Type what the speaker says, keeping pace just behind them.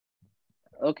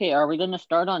Okay, are we gonna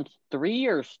start on three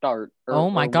or start Oh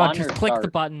my or god, one just or click the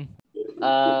start? button.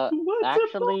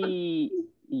 Actually,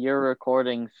 you're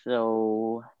recording,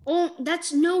 so Oh,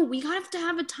 no. We have to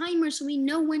have a timer so we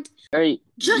know when. alright,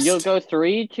 you'll go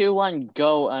 3, 2, 1,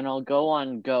 go, and I'll go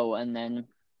on go, and then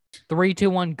 3,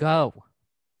 2, 1, go.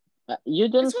 you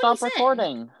didn't That's what stop he said.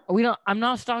 recording. I'm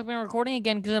not stopping recording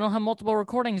again because I don't have multiple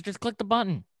recordings. Just click the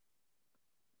button.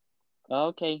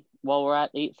 Okay, well we're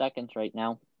at 8 seconds right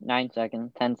now. 9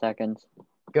 seconds, 10 seconds,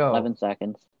 Go. 11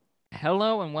 seconds.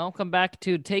 Hello and welcome back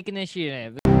to Take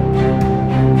Initiative.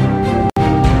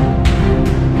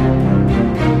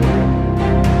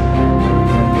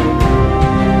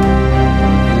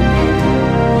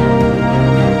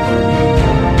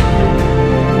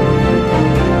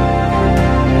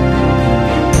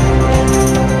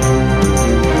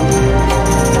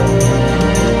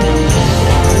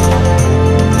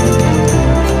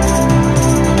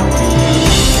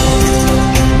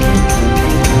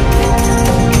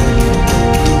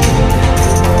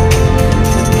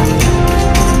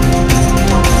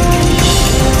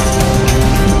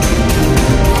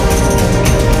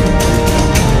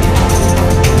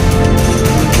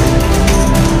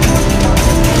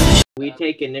 We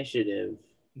take initiative.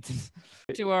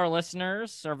 To our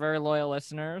listeners, our very loyal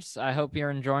listeners, I hope you're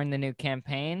enjoying the new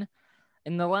campaign.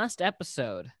 In the last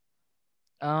episode,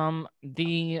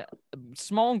 the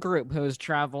small group who is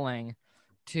traveling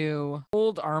to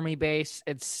old army base,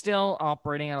 it's still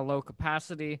operating at a low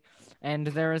capacity, and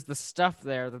there is the stuff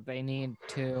there that they need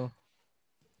to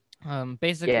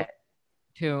basically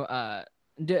to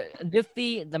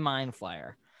defeat the Mind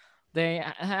Flyer. They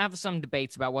have some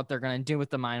debates about what they're going to do with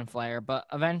the Mind Flyer, but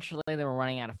eventually they were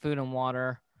running out of food and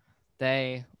water.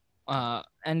 They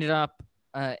ended up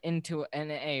in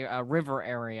a river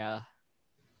area,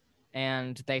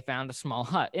 and they found a small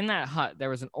hut. In that hut, there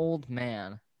was an old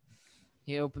man.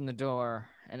 He opened the door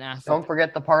and asked... Don't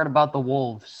forget the part about the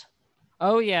wolves.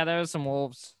 Oh, yeah, there was some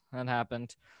wolves. That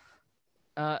happened.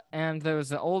 And there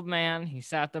was an old man. He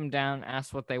sat them down,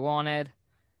 asked what they wanted.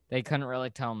 They couldn't really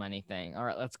tell him anything. All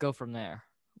right, let's go from there.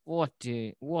 What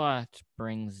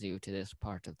brings you to this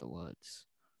part of the woods?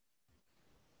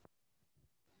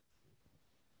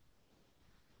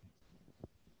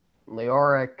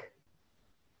 Leoric.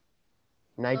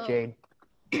 Nightshade.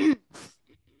 We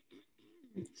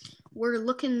were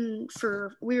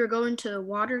going to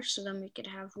water so then we could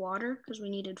have water because we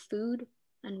needed food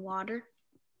and water.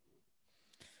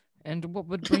 And what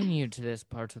would bring you to this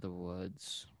part of the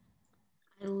woods?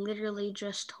 I literally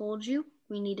just told you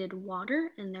we needed water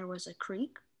and there was a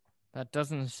creek. That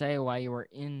doesn't say why you were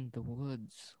in the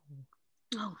woods.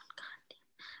 Oh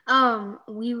god.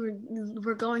 We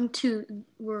were going through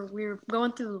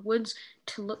the woods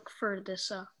to look for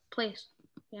this place.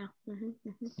 Yeah.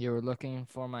 You were looking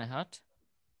for my hut?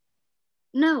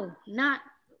 No, not.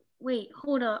 Wait,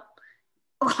 hold up.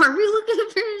 Are we looking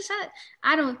for his hut?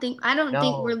 I don't think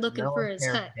we're looking for his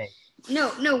hut.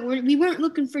 No, we weren't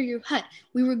looking for your hut.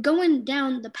 We were going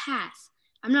down the path.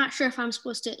 I'm not sure if I'm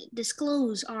supposed to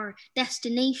disclose our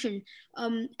destination.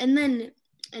 And then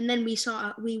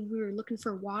we were looking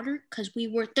for water because we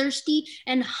were thirsty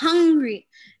and hungry.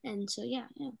 And so yeah.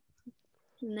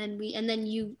 And then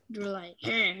you were like,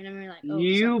 and then we're like, oh,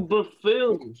 you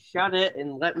buffoon! Shut it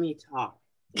and let me talk.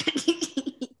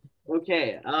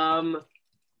 Okay.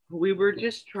 We were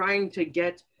just trying to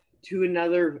get to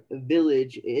another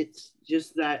village. It's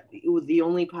just that the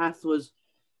only path was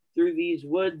through these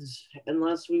woods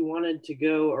unless we wanted to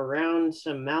go around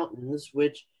some mountains,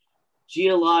 which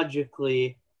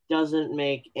geologically doesn't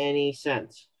make any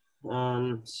sense.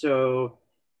 So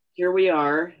here we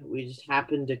are. We just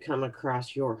happened to come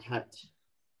across your hut.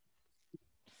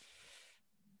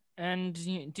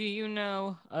 And do you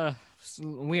know a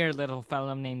weird little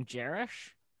fellow named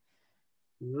Jerish?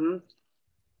 Hmm.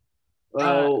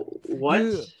 Oh,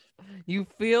 what? You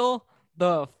feel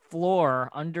the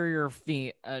floor under your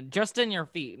feet, just in your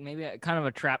feet, maybe kind of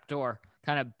a trap door,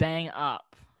 kind of bang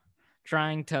up,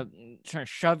 trying to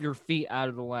shove your feet out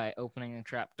of the way, opening the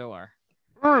trap door.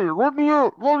 Hey, let me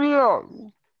out!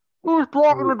 Who's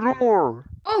blocking the door?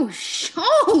 Oh,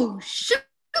 shoot!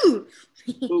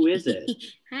 Who is it?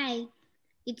 Hi,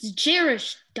 it's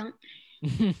Jerish.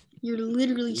 You're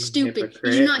literally stupid. Hypocrite.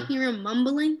 Did you not hear him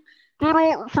mumbling? Get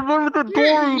out from under the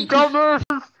door, you dumbass!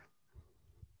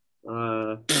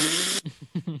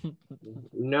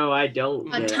 No, I don't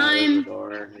get out of the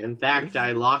door. In fact,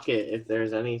 I lock it if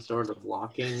there's any sort of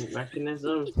locking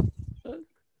mechanism.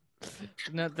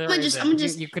 No, I'm gonna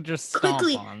just you could just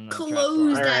quickly on the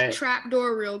close trap that trap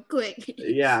door real quick.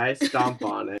 Yeah, I stomp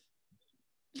on it.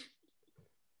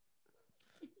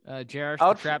 Jerish,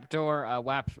 the trapdoor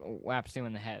whaps you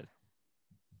in the head.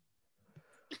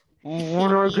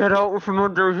 When I get out from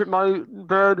under my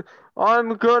bed,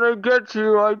 I'm gonna get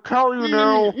you. I tell you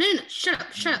now. No. Shut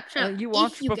up. You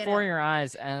watch before your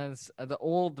eyes as the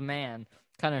old man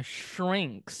kind of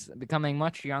shrinks, becoming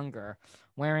much younger,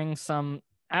 wearing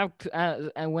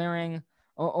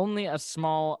only a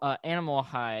small animal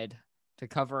hide to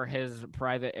cover his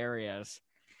private areas.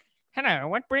 Hello,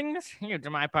 what brings you to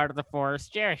my part of the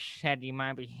forest? Jerish said you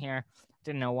might be here.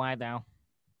 Didn't know why, though.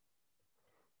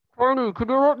 Tiny, could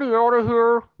you let me out of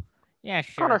here? Yeah,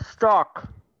 sure. Kinda stuck.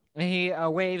 He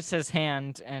waves his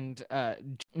hand, and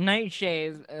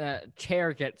Nightshade's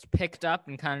chair gets picked up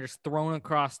and kind of just thrown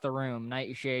across the room.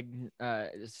 Nightshade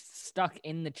is stuck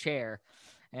in the chair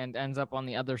and ends up on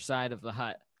the other side of the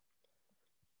hut.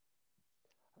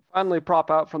 Finally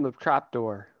prop out from the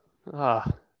trapdoor.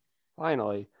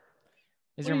 Finally.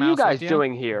 What are you guys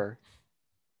doing here?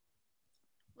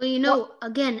 Well,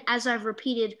 again, as I've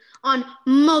repeated on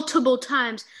multiple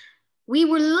times, we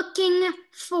were looking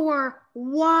for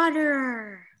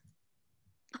water.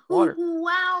 Water.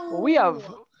 Wow.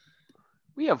 Well,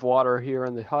 we have water here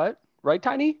in the hut, right,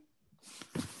 Tiny?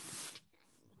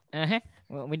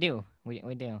 Well, we do. We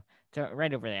do. So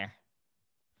right over there.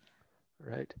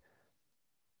 Right.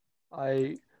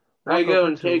 I go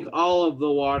and take all of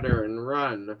the water and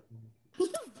run.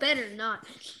 You better not.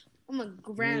 I'm gonna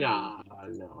grab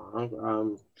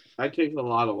No. I take a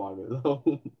lot of water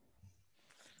though.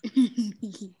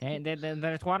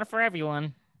 There's water for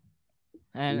everyone.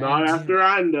 Not after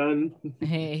I'm done.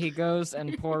 He goes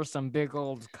and pours some big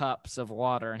old cups of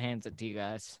water and hands it to you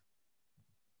guys.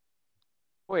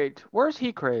 Wait, where's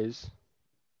He Craze?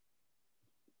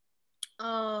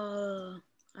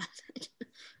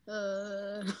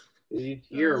 He's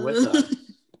here with us.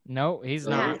 No, he's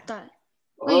not.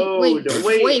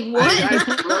 Wait, what? I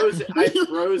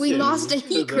froze we him. lost a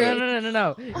He Craze.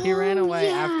 No. He ran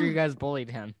away after you guys bullied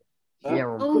him.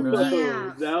 Yeah.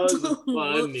 That was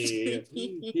funny.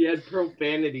 He had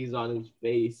profanities on his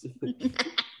face.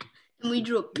 And we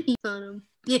drew a peep on him.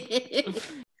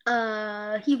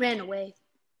 He ran away.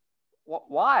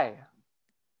 Why?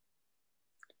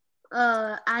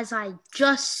 As I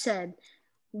just said,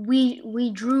 we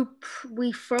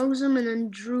froze him and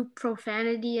then drew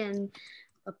profanity and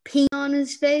a pee on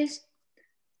his face,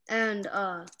 and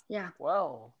yeah.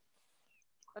 Well,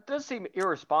 that does seem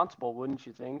irresponsible, wouldn't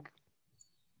you think?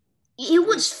 It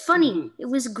was funny. It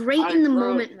was great in the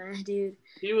moment, man, dude.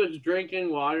 He was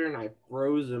drinking water and I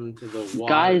froze him to the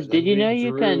water. Guys, did you know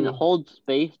you can hold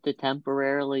space to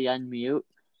temporarily unmute?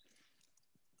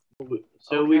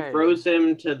 So we froze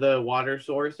him to the water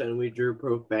source and we drew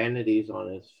profanities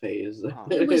on his face.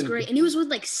 It was great. And it was with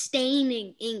like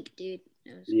staining ink, dude.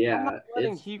 Yeah,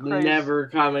 it's never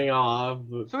coming off.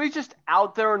 So he's just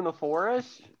out there in the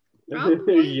forest?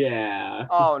 Yeah.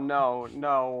 Oh, no.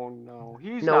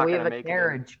 He's not we gonna have make a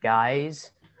carriage,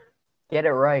 guys. Get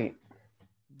it right.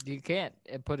 You can't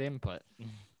put input.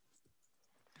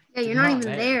 Yeah, you're not even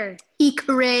there. He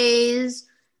craze,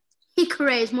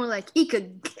 more like he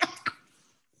could.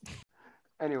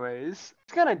 Anyways,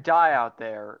 he's gonna die out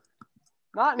there.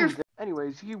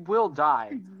 Anyways, he will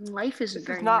die. Life is This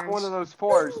very is not nice. one of those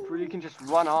forests where you can just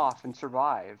run off and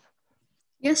survive.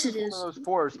 Yes, it is. One of those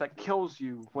forests that kills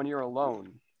you when you're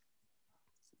alone.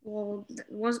 Well,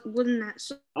 wasn't that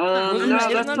so? Isn't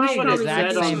that's that not what the it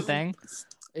exact said same on- thing?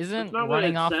 Isn't not what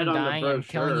running it off said and on the dying and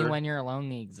killing you brochure. when you're alone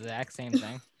the exact same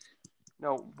thing?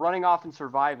 No, running off and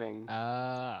surviving.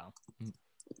 Oh.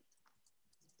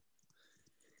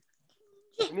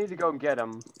 We need to go and get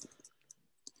him.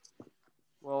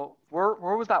 Well, where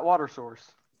was that water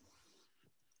source?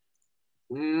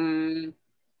 Wasn't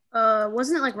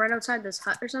it like right outside this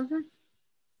hut or something?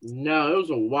 No, it was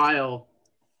a while.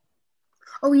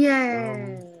 Oh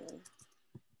yeah.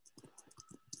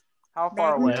 How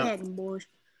far away? Boys.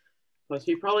 Plus,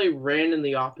 he probably ran in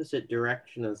the opposite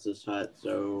direction as this hut,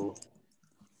 so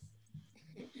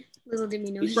Little did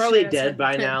we know. he's probably dead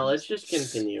by now. Let's just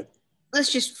continue.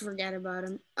 Let's just forget about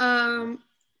him. I'm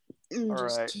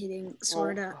just right. kidding,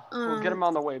 sorta. We'll get him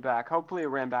on the way back. Hopefully, he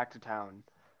ran back to town.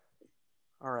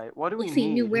 All right, what do we If he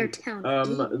need? knew where town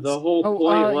is. The whole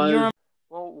point was.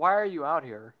 Well, why are you out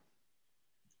here?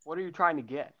 What are you trying to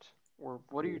get? Or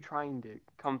what are you trying to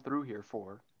come through here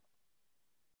for?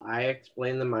 I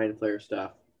explained the Mind Flayer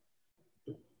stuff.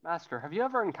 Master, have you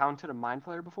ever encountered a Mind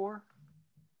Flayer before?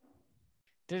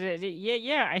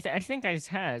 Yeah, I think I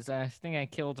has. I think I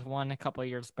killed one a couple of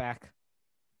years back.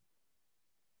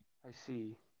 I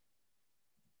see.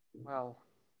 Well,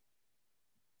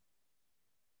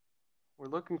 we're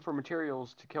looking for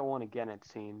materials to kill one again, it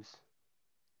seems.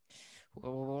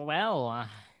 Well,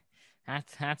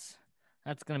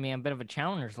 that's gonna be a bit of a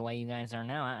challenge the way you guys are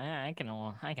now. I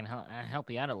can help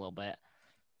you out a little bit.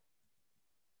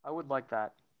 I would like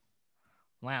that.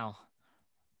 Wow.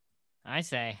 I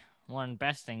say one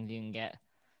best things you can get,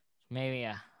 maybe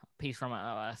a piece from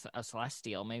a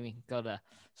celestial. Maybe go to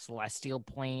celestial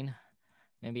plane.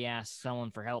 Maybe ask someone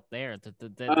for help there.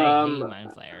 They hate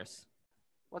mind flayers.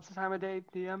 What's the time of day,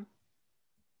 DM?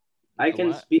 I can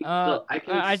What? speak.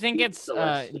 I think speak it's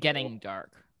Celestial. getting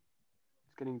dark.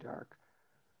 It's getting dark.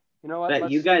 You know what? Bet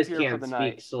Let's you guys sleep here for can't the speak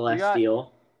night.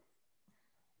 Celestial.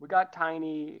 We got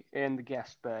Tiny in the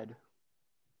guest bed.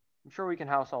 I'm sure we can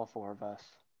house all four of us.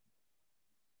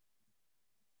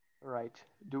 All right.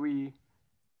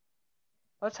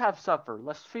 Let's have supper.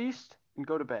 Let's feast and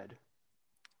go to bed.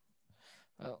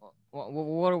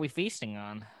 What are we feasting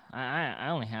on? I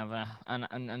only have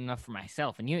enough for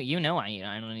myself, and you know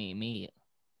I don't eat meat.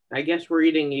 I guess we're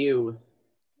eating you.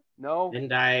 No.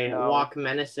 And I walk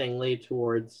menacingly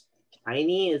towards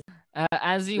Tiny.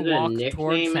 As you Is it walk a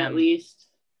towards nickname him, at least?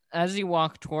 as you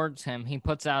walk towards him, he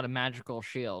puts out a magical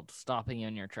shield, stopping you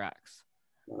in your tracks.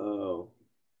 Oh.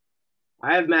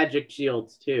 I have magic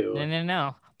shields too.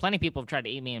 No. Plenty of people have tried to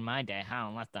eat me in my day. I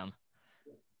don't let them.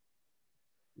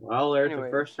 Well, there's a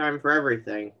first time for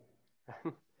everything.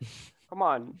 Come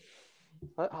on.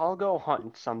 I'll go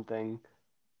hunt something.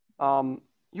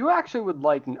 You actually would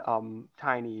like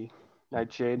Tiny,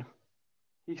 Nightshade.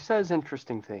 He says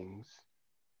interesting things.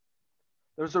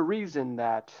 There's a reason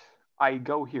that I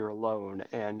go here alone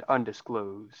and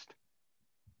undisclosed.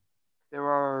 There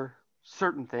are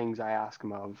certain things I ask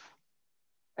him of.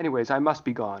 Anyways, I must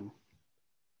be gone.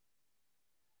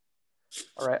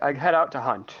 All right, I head out to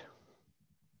hunt.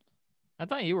 I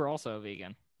thought you were also a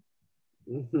vegan.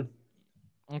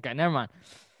 Okay, never mind.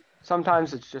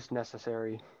 Sometimes it's just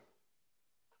necessary.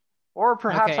 Or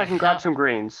perhaps Okay, I can grab some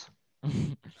greens.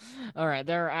 All right,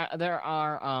 there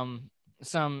are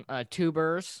some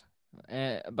tubers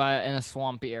but in a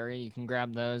swampy area. You can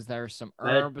grab those. There's some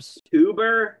herbs.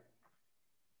 Tuber?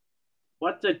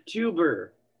 What's a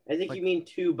tuber? I think you mean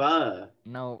tuba.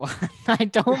 No, I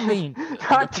don't mean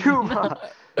not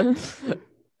tuba.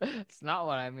 It's not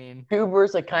what I mean.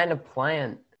 Tuber's a kind of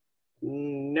plant.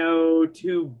 No,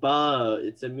 tuba.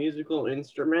 It's a musical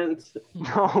instrument.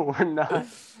 No, we're not.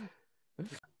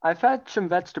 I fed some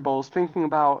vegetables thinking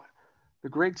about the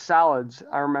great salads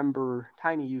I remember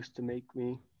Tiny used to make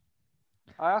me.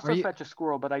 I also fetch a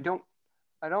squirrel, but I don't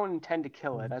intend to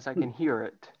kill it as I can hear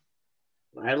it.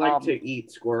 I like to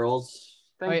eat squirrels.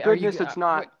 Thank goodness it's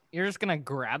not. You're just gonna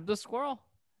grab the squirrel?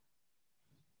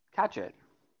 Catch it.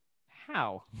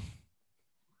 How?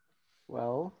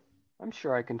 Well, I'm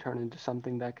sure I can turn into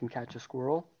something that can catch a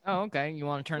squirrel. Oh, okay. You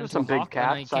want to turn There's into some a hawk? big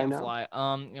cats, You can't I know. fly.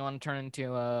 You want to turn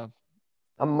into a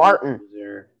martin.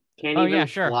 Can't oh even yeah,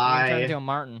 sure. fly. You can turn into a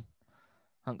martin.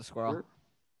 Hunt the squirrel. Sure.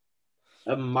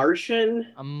 A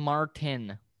Martian? A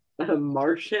martin. A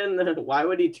Martian? Why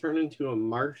would he turn into a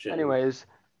Martian? Anyways,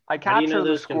 I capture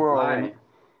the squirrel.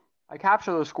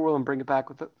 And bring it back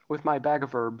with my bag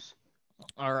of herbs.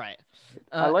 All right.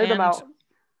 I lay them out.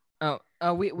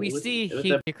 We see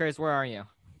Heathcrews. Where are you?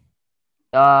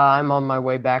 I'm on my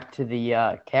way back to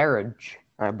the carriage,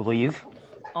 I believe.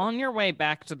 On your way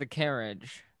back to the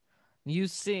carriage, you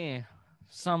see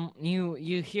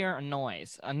you hear a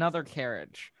noise. Another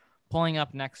carriage pulling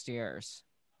up next to yours.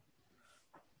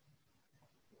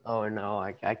 Oh no,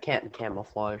 I can't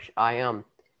camouflage.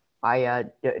 I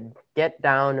get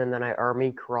down and then I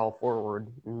army crawl forward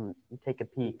and take a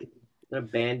peek. An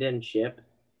abandoned ship.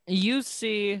 You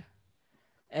see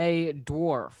a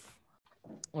dwarf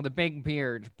with a big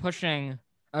beard pushing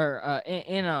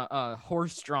in a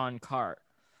horse-drawn cart.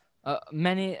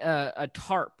 A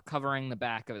tarp covering the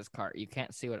back of his cart. You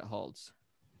can't see what it holds.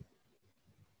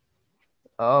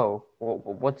 Oh,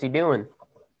 what's he doing?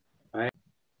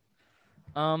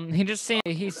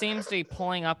 He seems to be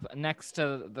pulling up next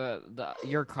to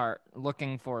your cart,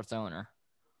 looking for its owner.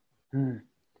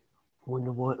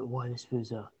 Wonder why this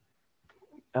was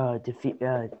defeat.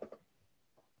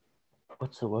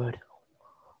 What's the word?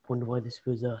 Wonder why this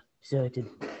was deserted.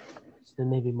 Is there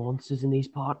maybe monsters in these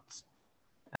parts?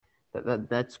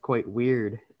 That's quite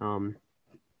weird. You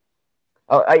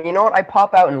know what? I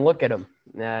pop out and look at him.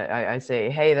 I say,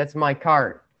 "Hey, that's my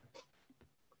cart."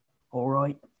 All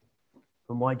right.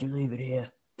 And why'd you leave it here?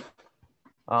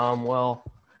 Well,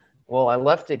 I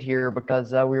left it here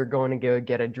because we were going to go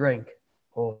get a drink.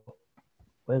 Oh,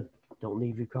 well, don't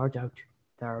leave your cart out.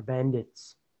 There are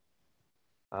bandits.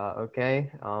 Okay.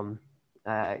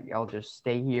 I'll just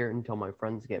stay here until my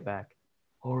friends get back.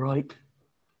 All right.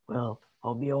 Well,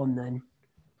 I'll be on then.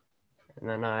 And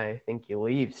then I think he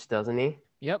leaves, doesn't he?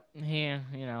 Yep, he,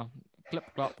 clip,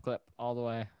 clop, clip, all the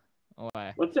way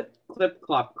away. What's a clip,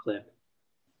 clop, clip?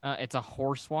 It's a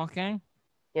horse walking.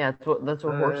 Yeah, that's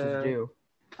what horses do.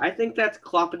 I think that's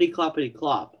cloppity, cloppity,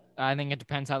 clop. I think it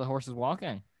depends how the horse is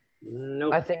walking.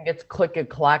 Nope. I think it's click a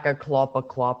clack a clop a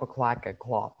clop a clack a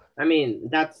clop. I mean,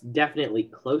 that's definitely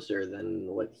closer than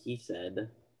what he said.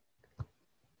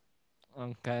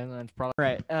 Okay, that's probably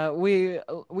right.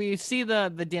 We see the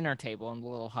dinner table in the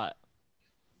little hut.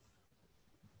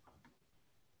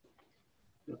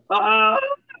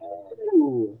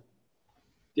 Oh,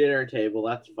 dinner table.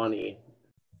 That's funny.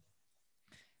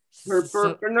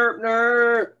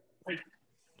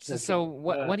 So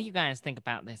what do you guys think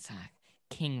about this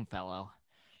king fellow?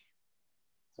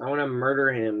 I want to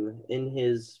murder him in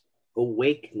his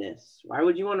awakeness. Why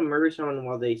would you want to murder someone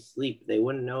while they sleep? They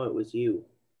wouldn't know it was you.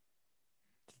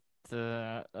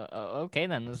 Okay,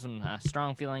 then there's some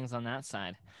strong feelings on that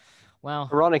side. Well,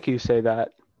 ironic you say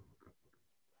that.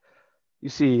 You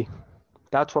see,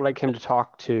 that's what I came to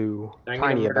talk to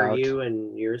Tiny about. You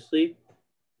in your sleep?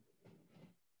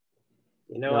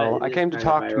 You know no, what? I came to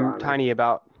talk to Tiny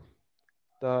about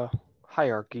the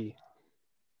hierarchy.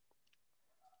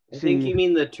 I think you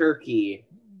mean the turkey.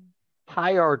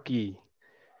 Hierarchy.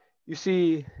 You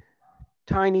see,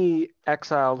 Tiny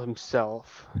exiled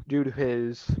himself due to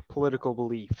his political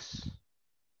beliefs.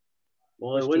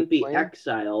 Well, it wouldn't be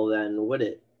exile then, would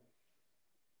it?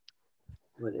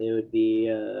 It would be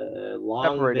a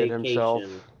long separated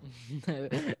vacation.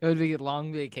 It would be a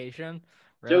long vacation.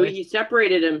 Really? Really? So he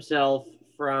separated himself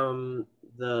from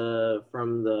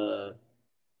the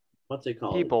what's it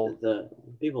called? People. The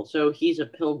people. So he's a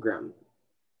pilgrim.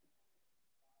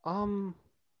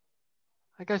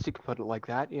 I guess you could put it like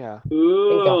that, yeah.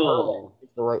 Ooh. Is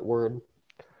the right word.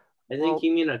 I think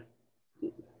you mean a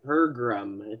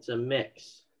hergrum. It's a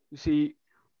mix. You see,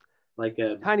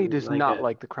 Tiny does not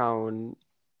like the crown.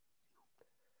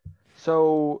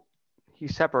 So he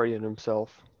separated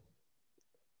himself.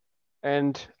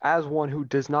 And as one who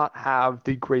does not have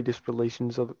the greatest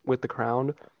relations with the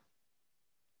crown,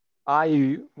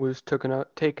 I was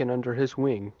taken under his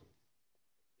wing.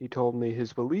 He told me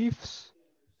his beliefs,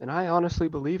 and I honestly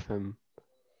believe him.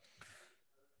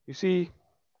 You see,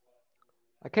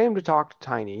 I came to talk to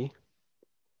Tiny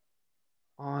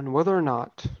on whether or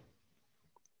not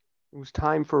it was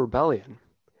time for rebellion.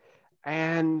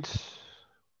 And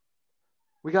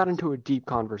we got into a deep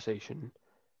conversation.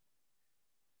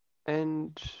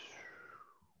 And,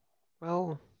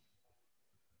 well,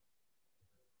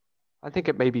 I think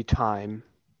it may be time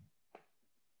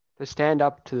to stand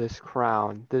up to this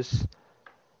crown, this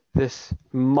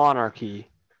monarchy,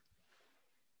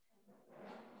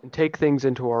 and take things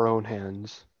into our own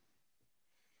hands.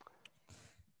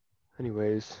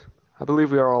 Anyways, I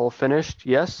believe we are all finished,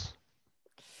 yes?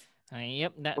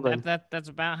 Yep, that's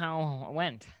about how it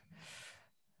went.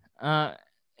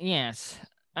 Yes,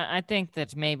 I think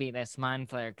that maybe this Mind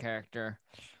Flayer character,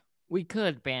 we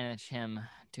could banish him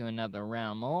to another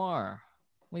realm, or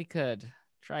we could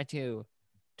try to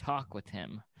talk with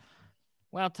him.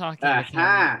 While talking with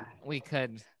him, we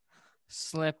could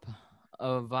slip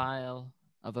a vial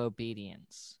of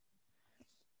obedience,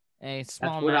 a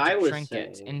small magic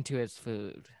trinket into his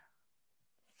food.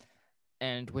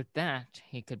 And with that,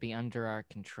 he could be under our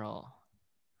control.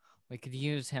 We could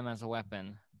use him as a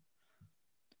weapon,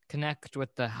 connect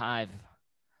with the hive,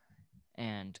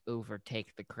 and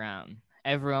overtake the crown.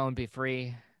 Everyone would be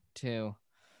free to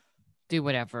do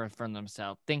whatever for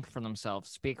themselves, think for themselves,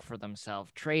 speak for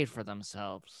themselves, trade for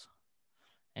themselves.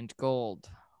 And gold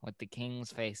with the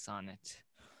king's face on it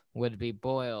would be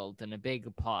boiled in a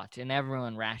big pot, and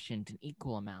everyone rationed an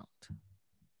equal amount.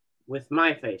 With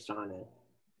my face on it.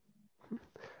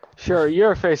 Sure,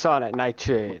 your face on it,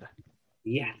 Nightshade.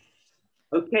 Yes.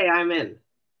 Okay, I'm in.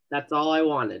 That's all I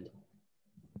wanted.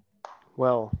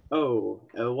 Well.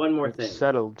 One more thing.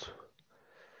 Settled.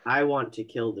 I want to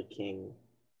kill the king.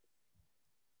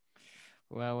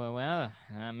 Well.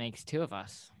 That makes two of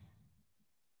us.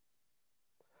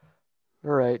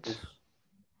 All right.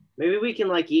 Maybe we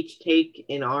can each take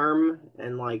an arm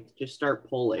and just start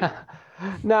pulling.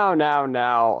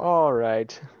 Now. All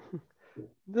right.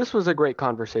 This was a great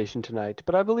conversation tonight,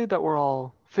 but I believe that we're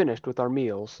all finished with our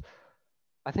meals.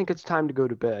 I think it's time to go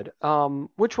to bed.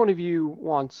 Which one of you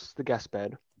wants the guest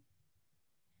bed?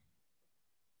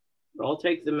 I'll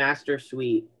take the master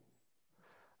suite.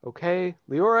 Okay,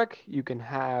 Leoric, you can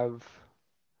have,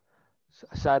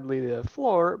 sadly, the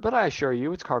floor, but I assure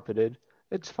you it's carpeted.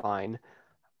 It's fine.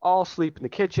 I'll sleep in the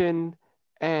kitchen,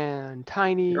 and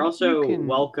Tiny, You're also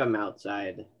welcome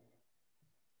outside.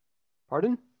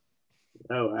 Pardon?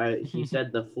 Oh, he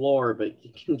said the floor, but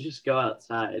you can just go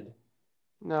outside.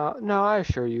 No, I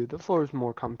assure you, the floor is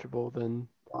more comfortable than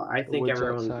Well, I the think woods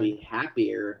everyone would outside. be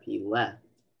happier if he left.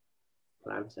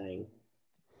 What I'm saying.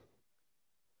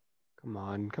 Come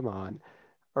on.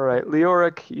 All right,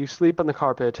 Leoric, you sleep on the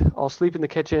carpet. I'll sleep in the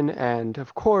kitchen, and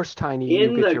of course, Tiny, you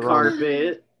In get the your own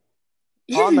carpet.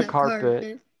 on In the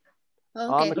carpet.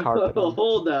 On Okay. the carpet.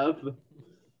 Hold up.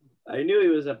 I knew he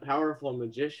was a powerful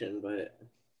magician, but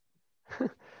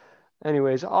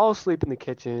Anyways, I'll sleep in the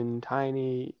kitchen.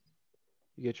 Tiny,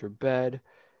 you get your bed,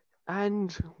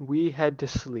 and we head to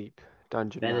sleep.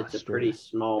 Dungeon then Master. it's a pretty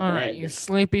small All bed. right, you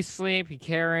sleepy sleep, he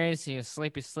carries, you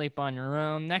sleepy sleep on your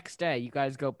own. Next day, you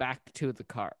guys go back to the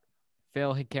cart.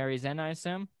 Phil, he carries in, I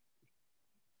assume?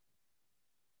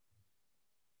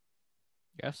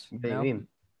 Yes? Maybe. No?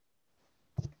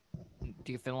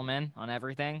 Do you fill him in on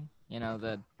everything? You know,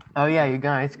 Oh yeah, you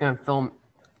guys gonna film.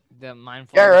 the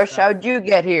mindful Garish, stuff? how'd you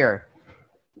get here?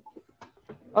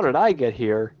 How did I get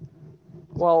here?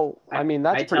 Well, I mean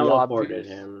that's I pretty teleported obvious.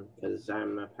 him because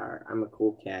I'm a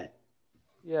cool cat.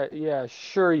 Yeah,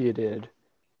 sure you did.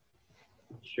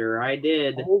 Sure, I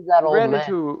did. Who's that old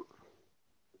man?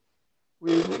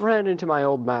 We ran into my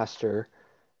old master,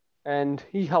 and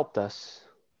he helped us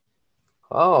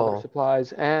with our Oh,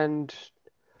 supplies, and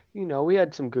we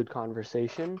had some good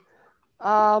conversation.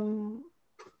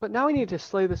 But now we need to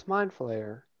slay this mind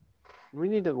flayer. We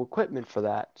need the equipment for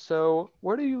that. So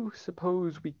where do you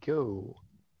suppose we go?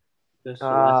 The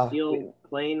celestial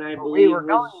plane, I believe. we were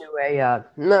going to a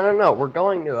no. We're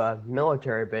going to a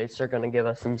military base. They're gonna give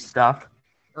us some stuff.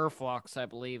 Earthflux, I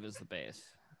believe, is the base.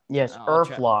 Yes, I'll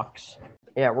check. Earthlocks.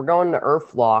 Yeah, we're going to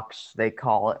Earthlocks, they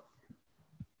call it.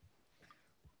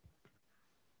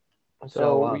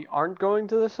 So we aren't going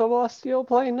to the celestial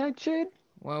plane, Nightshade?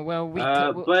 Well, we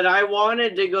but I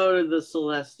wanted to go to the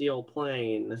celestial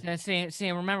plane.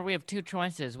 see, remember we have two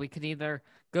choices. We could either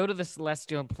go to the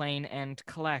celestial plane and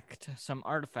collect some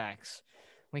artifacts.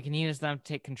 We can use them to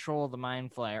take control of the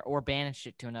mind flayer or banish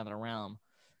it to another realm.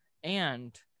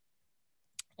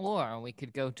 Or we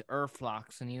could go to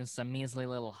Earthflux and use some measly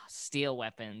little steel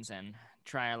weapons and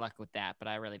try our luck with that, but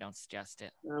I really don't suggest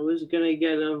it. I was gonna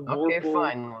get a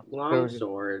fine.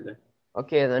 longsword.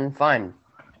 Okay, then fine.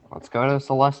 Let's go to the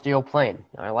celestial plane.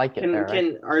 I like it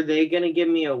there. Are they gonna give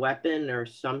me a weapon or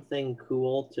something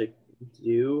cool to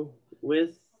do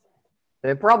with?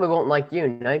 They probably won't like you,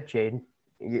 Nightshade.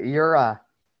 You're a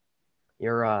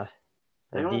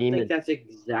I don't demon. think that's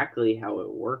exactly how it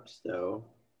works, though.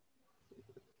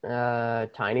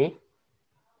 Tiny.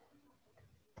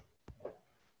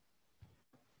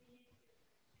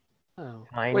 Oh.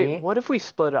 Tiny. Wait, what if we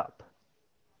split up?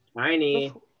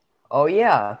 Tiny. Oh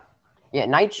yeah. Yeah,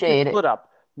 Nightshade. Split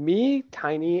up. Me,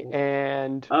 Tiny,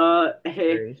 and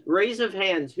Hey, raise of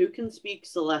hands. Who can speak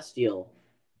Celestial?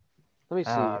 let me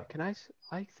see. Can I?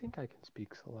 I think I can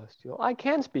speak Celestial. I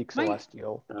can speak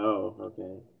Celestial. Oh,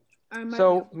 okay.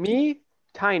 So me,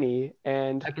 Tiny,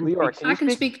 and Leora. I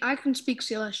can speak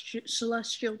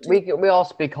celestial too. We all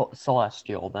speak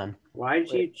celestial then. Why'd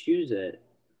you choose it?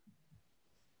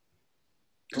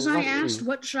 Because I asked,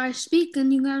 what should I speak?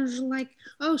 And you guys were like,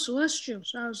 oh, celestial.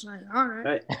 So I was like, all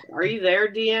right. Are you there,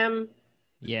 DM?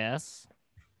 Yes.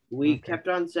 We kept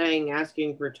on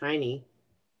asking for Tiny.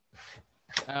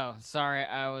 Oh, sorry,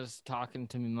 I was talking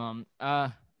to my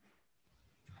mom.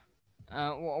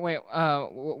 Wait,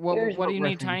 what do you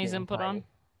need Tiny's input on?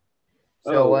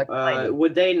 So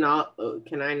would they not?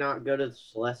 Can I not go to the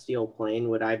celestial plane?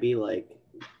 Would I be like,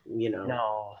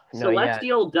 No.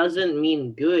 Celestial doesn't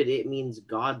mean good. It means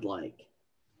godlike.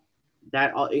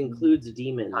 That includes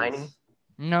demons. Tiny?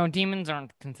 No, demons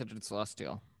aren't considered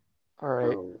celestial. All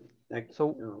right.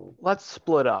 So let's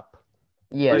split up.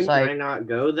 Yes, can I not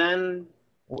go then?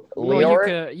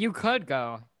 Well, you could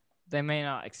go. They may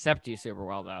not accept you super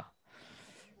well though.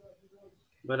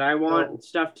 But I want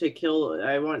stuff to kill.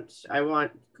 I want.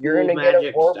 You're gonna get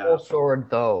a Oracle sword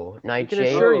though, Nightshade. I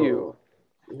can assure you.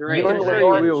 Right. You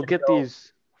and we will get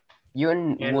these. You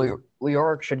and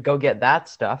Leoric should go get that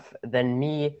stuff. Then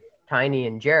me, Tiny,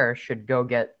 and Jarrus should go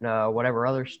get whatever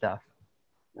other stuff.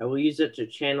 I will use it to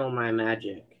channel my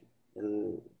magic,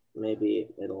 and maybe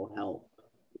it'll help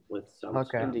with some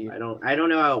stuff. I don't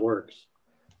know how it works.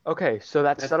 Okay, so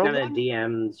that's settled. Kind of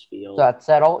DM's field. So that's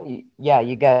settled. Yeah,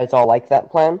 you guys all like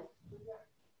that plan?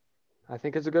 I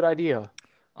think it's a good idea.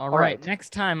 All right.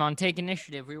 Next time on Take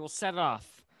Initiative, we will set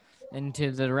off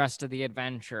into the rest of the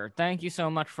adventure. Thank you so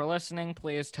much for listening.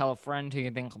 Please tell a friend who you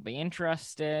think will be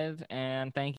interested, and thank you.